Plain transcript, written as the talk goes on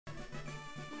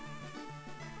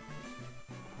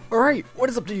Alright, what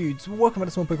is up dudes? Welcome back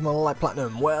to some Pokemon Light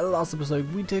Platinum, where last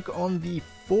episode we took on the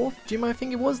 4th gym, I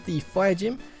think it was, the Fire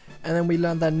Gym, and then we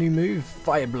learned that new move,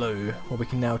 Fire Blow, where we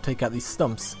can now take out these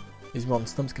stumps. These rotten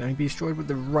stumps can only be destroyed with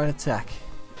the right attack.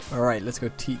 Alright, let's go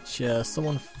teach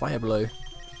someone Fire Blow.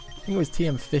 I think it was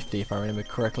TM50 if I remember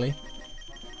correctly.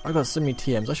 I've got so many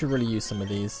TMs, I should really use some of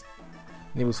these.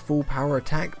 And it was full power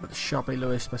attack, but sharply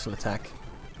lower special attack.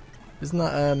 Isn't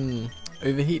that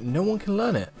overheat? No one can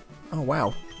learn it. Oh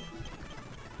wow.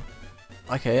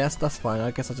 Okay, that's fine.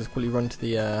 I guess I'll just quickly run to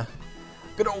the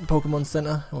good old Pokemon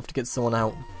Center. I'll have to get someone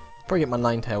out. Probably get my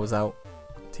Ninetales out.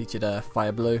 Teach it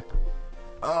Fire Blow.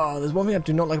 Oh, there's one thing I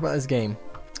do not like about this game,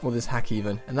 or this hack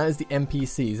even, and that is the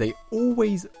NPCs. They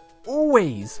always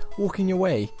walk in your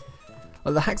way.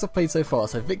 Like the hacks I've played so far,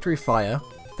 so Victory Fire,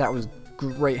 that was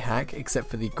great hack, except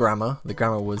for the grammar. The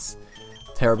grammar was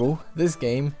terrible. This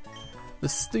game, the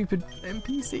stupid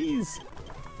NPCs.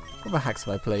 What other hacks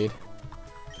have I played?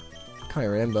 Can't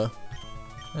even remember.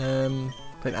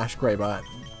 Played Ash Grey, but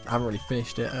I haven't really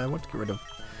finished it. What to get rid of?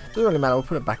 Doesn't really matter. We'll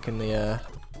put it back in the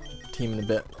team in a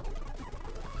bit.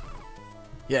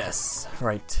 Yes.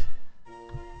 Right.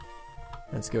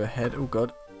 Let's go ahead. Oh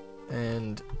god.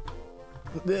 And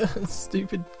the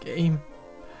stupid game.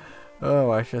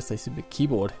 Oh, I should say stupid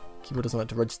keyboard. Keyboard doesn't like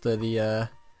to register the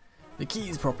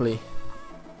keys properly.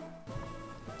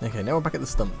 Okay, now we're back at the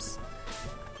stumps.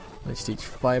 Let's teach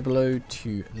Fire Blow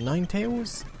to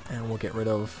Ninetales, and we'll get rid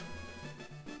of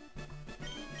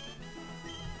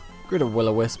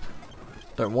Will-O-Wisp.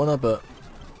 Don't wanna, but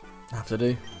have to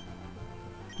do.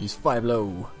 Use Fire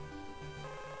Blow.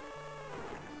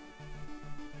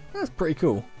 That's pretty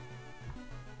cool.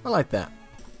 I like that.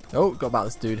 Oh, got about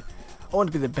this dude. I want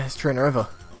to be the best trainer ever.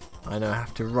 I know I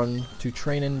have to run to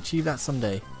train and achieve that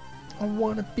someday. I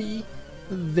want to be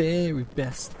the very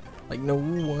best. Like no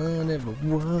one ever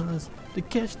was to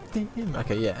catch them.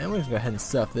 Okay, yeah, and we're gonna go ahead and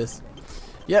surf this.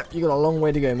 Yep, you got a long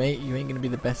way to go, mate. You ain't gonna be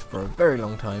the best for a very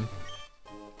long time.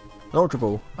 An Ultra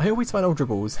Ball. I always find Ultra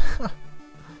Balls.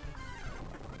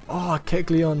 Oh,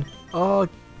 Kecleon. Oh,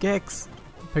 Gex.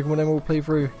 Pokemon Emerald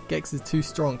playthrough. Gex is too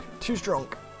strong. Too strong.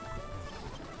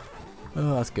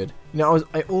 Oh, that's good. You know,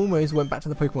 I almost went back to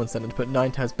the Pokemon Center to put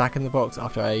Ninetales back in the box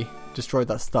after I destroyed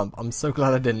that stump. I'm so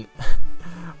glad I didn't.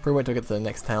 Probably wait till I get to the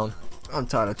next town. I'm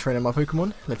tired of training my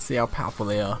Pokemon. Let's see how powerful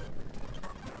they are.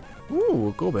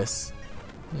 Ooh, Gorbis.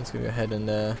 Let's go ahead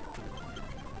and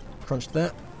crunch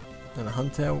that. And a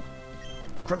Huntail.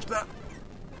 Crunch that.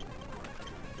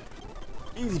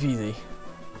 Easy peasy.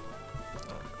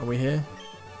 Are we here?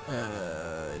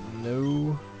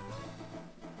 No.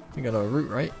 I think I know a route,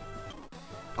 right?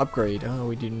 Upgrade. Oh,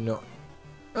 we do not.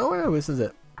 Oh, no, this is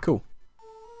it. Cool.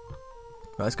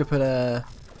 Right, let's go put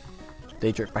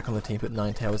Daedric back on the team, put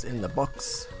Ninetales in the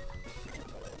box.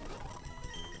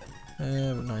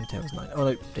 Ninetales, 9. Oh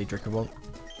no, Daedric I want.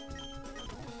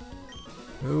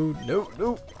 No, no,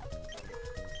 no.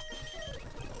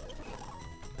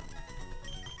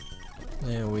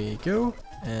 There we go.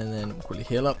 And then quickly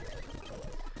heal up.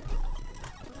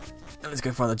 And let's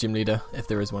go find the gym leader, if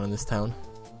there is one in this town.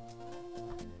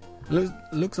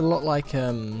 Looks a lot like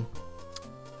the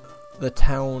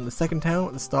second town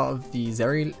at the start of the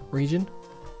Zeri region.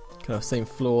 Kind of same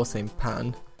floor, same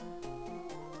pattern.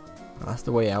 Oh, that's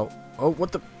the way out. Oh,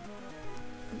 what the?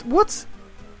 What?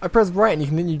 I pressed right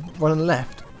and then you run on the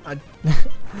left.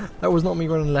 That was not me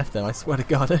running left then, I swear to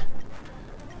God.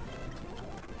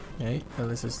 Okay, well,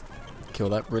 let's just kill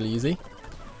that really easy.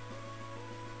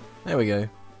 There we go.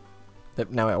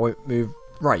 Now it won't move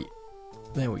right.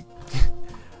 There we go.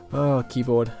 Oh,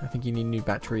 keyboard. I think you need new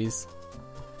batteries.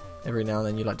 Every now and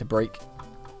then you like to break.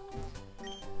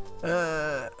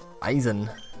 Aizen.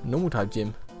 Normal type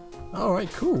gym.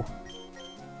 Alright, cool.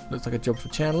 Looks like a job for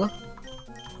Chandler.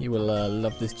 He will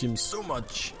love this gym so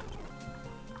much.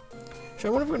 I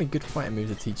wonder if we've got any good fighting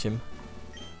moves to teach him.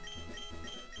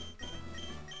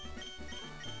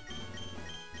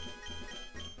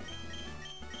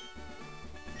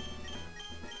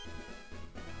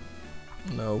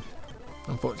 No.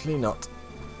 Unfortunately not.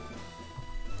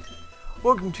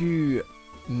 Welcome to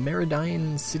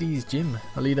Meridian City's gym.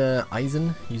 Our leader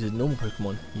Aizen uses normal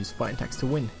Pokemon. Use fighting attacks to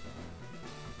win.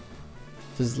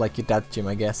 This is like your dad's gym,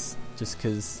 I guess. Just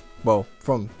because, well,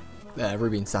 from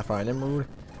Ruby and Sapphire and Emerald.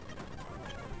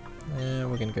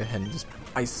 We're gonna go ahead and just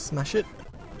ice smash it.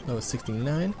 That was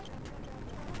 69.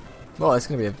 Well, it's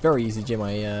gonna be a very easy gym,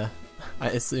 I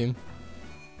assume.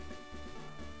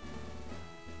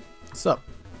 What's up?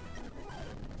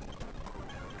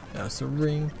 That's a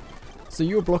ring. So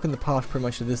you were blocking the path pretty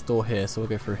much to this door here, so we'll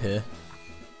go through here.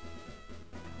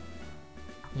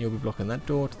 You'll be blocking that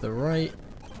door to the right.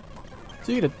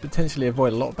 So you could potentially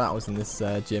avoid a lot of battles in this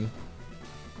gym.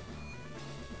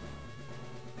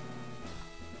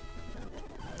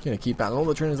 Gonna keep battling all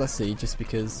the trainers I see just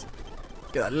because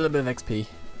get that little bit of XP.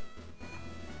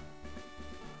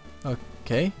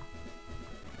 Okay.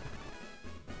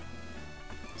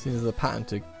 Seems there's a pattern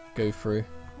to go through.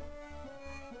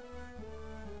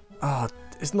 Ah, oh,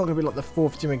 it's not gonna be like the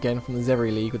 4th gym again from the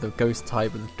Zeri League with the ghost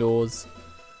type with the doors.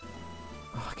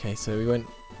 Okay, so we went.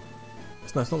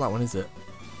 No, it's not that one, is it?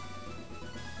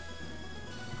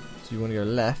 So you want to go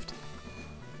left?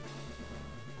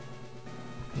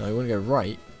 No, you want to go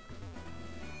right.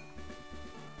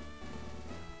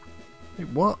 Wait,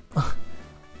 what?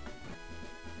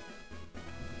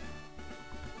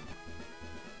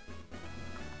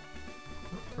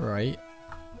 Right.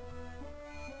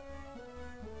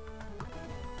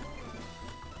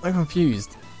 I'm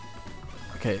confused.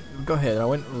 Okay, we got here. I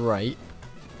went right.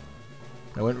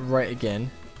 I went right again.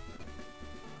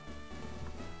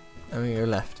 And we go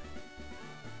left.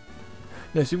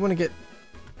 No, so we want to get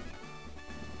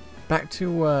back to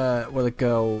where the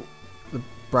girl, the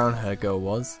brown hair girl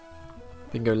was.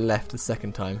 Then go left the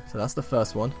second time. So that's the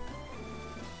first one.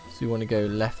 So we want to go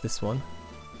left this one.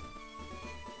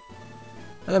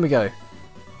 And then we go.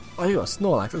 Oh, you got a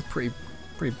Snorlax. That's pretty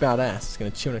badass. Just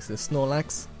gonna chill next to the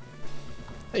Snorlax.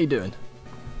 How you doing?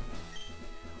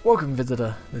 Welcome,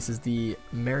 visitor. This is the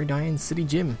Meridian City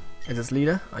Gym. As its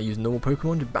leader, I use normal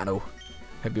Pokemon to battle.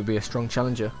 Hope you'll be a strong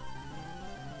challenger.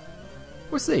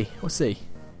 We'll see. We'll see.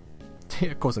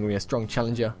 Of course, I'm gonna be a strong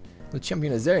challenger. I'm the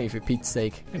champion of Zeri, for Pete's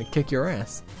sake. I'm gonna kick your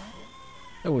ass.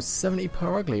 That was 70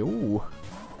 per ugly. Ooh.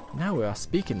 Now we are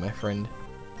speaking, my friend.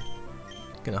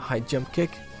 Gonna high jump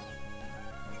kick.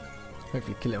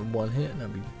 Hopefully kill it in one hit.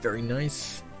 That'd be very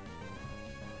nice.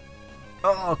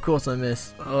 Oh, of course I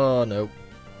miss. Oh no.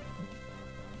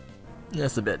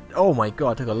 That's a bit. Oh my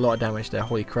god, I took a lot of damage there.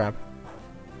 Holy crap.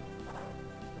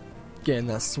 Getting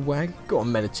that swag. Go on,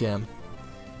 Medicham.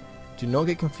 Do not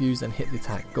get confused and hit the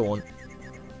attack. Go on.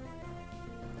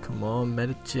 Come on,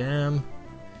 Medicham.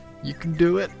 You can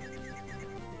do it.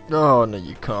 Oh no,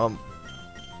 you can't.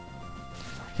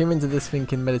 Came into this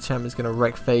thinking Medicham is gonna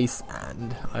wreck face,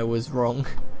 and I was wrong.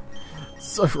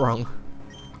 So wrong.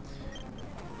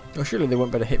 Oh, surely they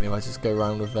won't better hit me if I just go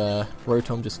around with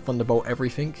Rotom, just Thunderbolt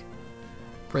everything.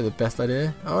 Probably the best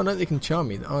idea. Oh no, they can charm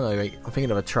me. Oh no, wait, I'm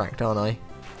thinking of Attract, aren't I?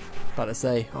 About to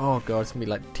say, oh god, it's gonna be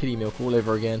like titty milk all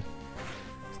over again.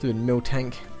 It's doing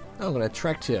Miltank. Oh, I'm gonna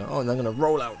Attract you. Oh, and I'm gonna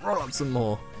roll out some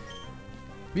more.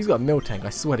 If he's got a Miltank, I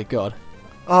swear to god.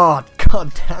 Oh,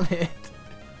 god damn it.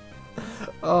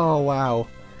 Oh wow.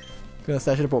 I was gonna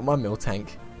say I should have brought my Miltank.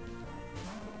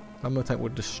 My Miltank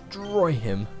would destroy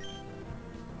him.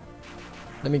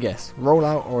 Let me guess. Roll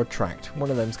out or Attract.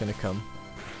 One of them's gonna come.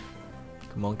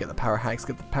 Come on, get the power hacks,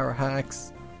 get the power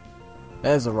hacks.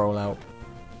 There's a rollout.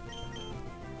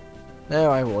 There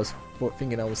I was,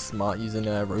 thinking I was smart using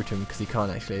Rotom because he can't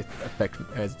actually affect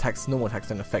his attacks. Normal attacks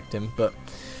don't affect him, but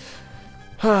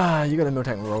you got a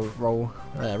Miltank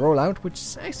roll out,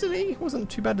 which actually wasn't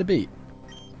too bad to beat.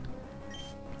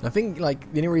 I think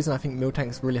like the only reason I think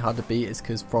Miltank's really hard to beat is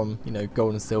because from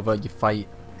Gold and Silver you fight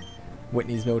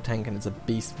Whitney's Miltank and it's a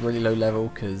beast, really low level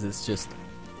because it's just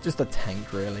a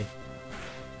tank really.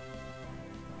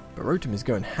 But Rotom is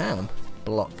going ham.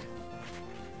 Block.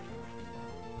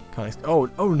 Can't oh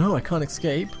no, I can't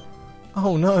escape.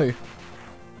 Oh no.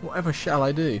 Whatever shall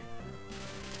I do?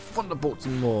 Thunderbolt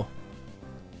some more.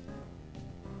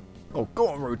 Oh, go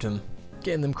on Rotom.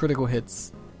 Getting them critical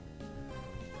hits.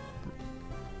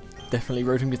 Definitely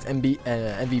Rotom gets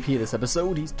MVP this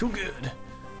episode. He's too good.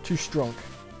 Too strong.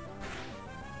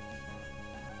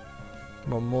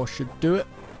 One more should do it.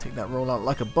 Take that roll out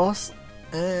like a boss.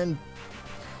 And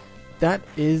that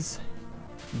is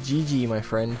GG, my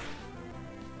friend.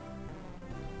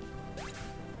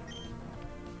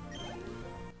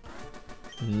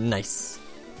 Nice.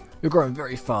 You're growing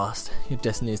very fast. Your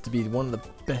destiny is to be one of the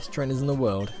best trainers in the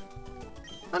world.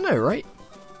 I know, right?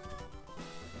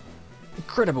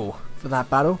 Incredible. For that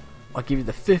battle, I'll give you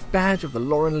the 5th badge of the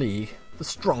Lauren League. The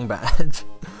strong badge.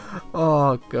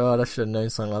 Oh god, I should have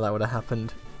known something like that would have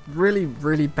happened. Really,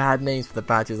 really bad names for the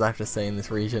badges I have to say in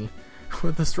this region.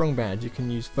 With the strong badge, you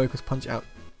can use Focus Punch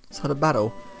outside of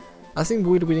battle. I think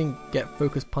weird we didn't get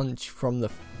Focus Punch from the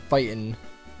fighting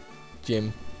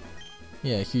gym.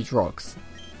 Yeah, huge rocks.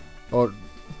 Or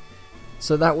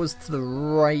so that was to the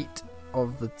right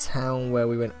of the town where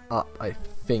we went up. I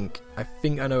think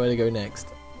I know where to go next.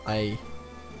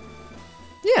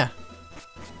 Yeah.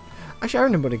 Actually, I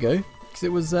remember where to go because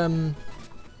it was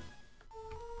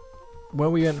where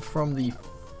we went from the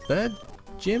 3rd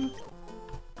gym,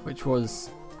 which was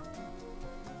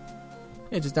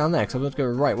Yeah, just down there, because I was going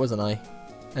to go right, wasn't I?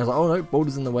 And I was like, oh no,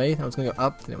 boulder's in the way. I was going to go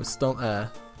up, and it was stumps,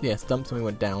 and we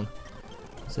went down.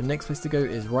 So next place to go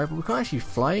is right, but we can't actually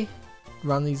fly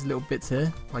around these little bits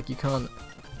here. Like, you can't,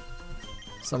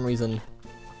 for some reason,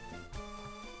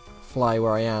 fly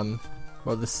where I am.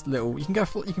 Well, this little, you can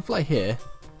fly here.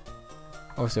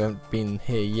 Obviously I haven't been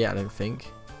here yet, I don't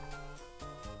think.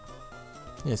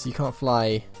 Yeah, so you can't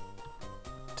fly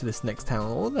to this next town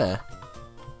or there.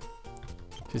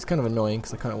 Which is kind of annoying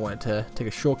because I kind of wanted to take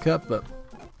a shortcut, but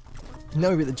now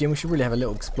we're at the gym, we should really have a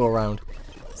little explore around.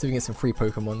 See if we can get some free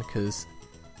Pokemon, because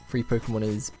free Pokemon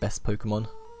is best Pokemon.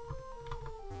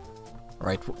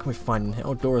 Right, what can we find in here?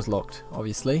 Oh, door is locked,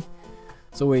 obviously.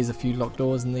 There's always a few locked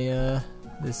doors in the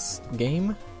this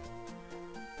game.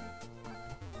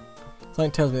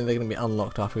 Something tells me they're going to be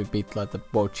unlocked after we beat like the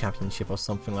World Championship or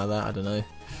something like that, I don't know.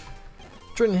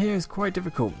 Training here is quite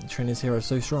difficult. Trainers here are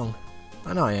so strong.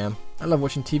 I know I am. I love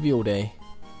watching TV all day.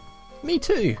 Me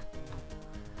too!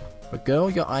 But girl,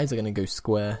 your eyes are going to go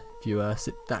square if you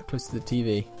sit that close to the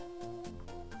TV.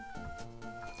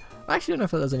 I actually don't know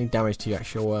if that does any damage to your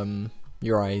actual,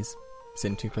 your eyes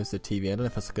sitting too close to the TV. I don't know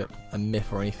if that's like a myth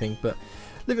or anything, but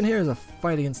living here is a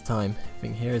fight against time.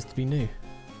 Everything here is to be new.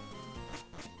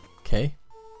 Okay.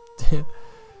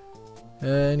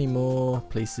 Any more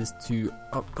places to...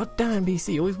 Oh, goddamn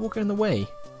NPC, always walking in the way.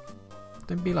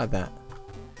 Don't be like that.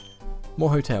 More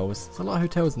hotels. There's a lot of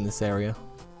hotels in this area.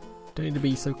 Don't need to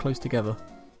be so close together.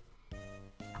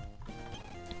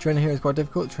 Training here is quite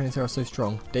difficult. Trainers here are so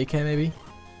strong. Daycare maybe?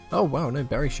 Oh wow, no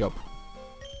berry shop.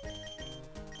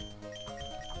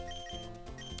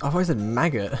 I thought I said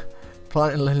maggot.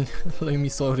 Plant and loamy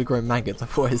soil to grow maggots, I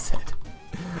thought I said.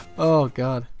 Oh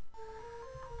god.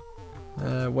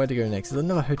 Where to go next? There's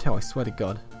another hotel, I swear to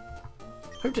god.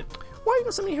 Why you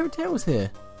got so many hotels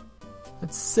here?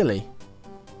 That's silly.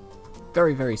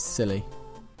 Very, very silly.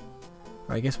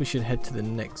 Right, I guess we should head to the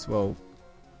next, well,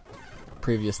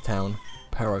 previous town.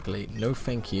 Paragley. No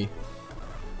thank you.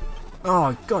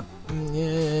 Oh god.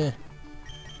 Yeah.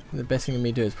 The best thing of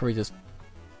me to do is probably just...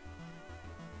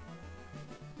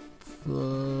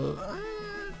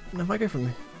 if I go from...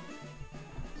 You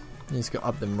just go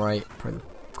up them right. Probably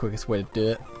the quickest way to do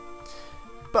it.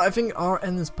 But I think I'll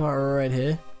end this part right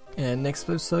here. And next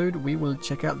episode we will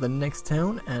check out the next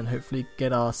town and hopefully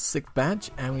get our 6th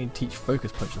badge. And we need to teach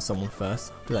Focus Punch to someone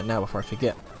first. I'll do that now before I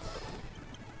forget.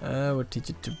 We'll teach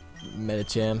it to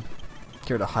Medicham.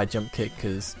 Give it a high jump kick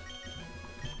because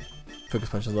Focus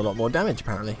Punch does a lot more damage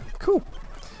apparently. Cool.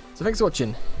 So thanks for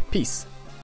watching. Peace.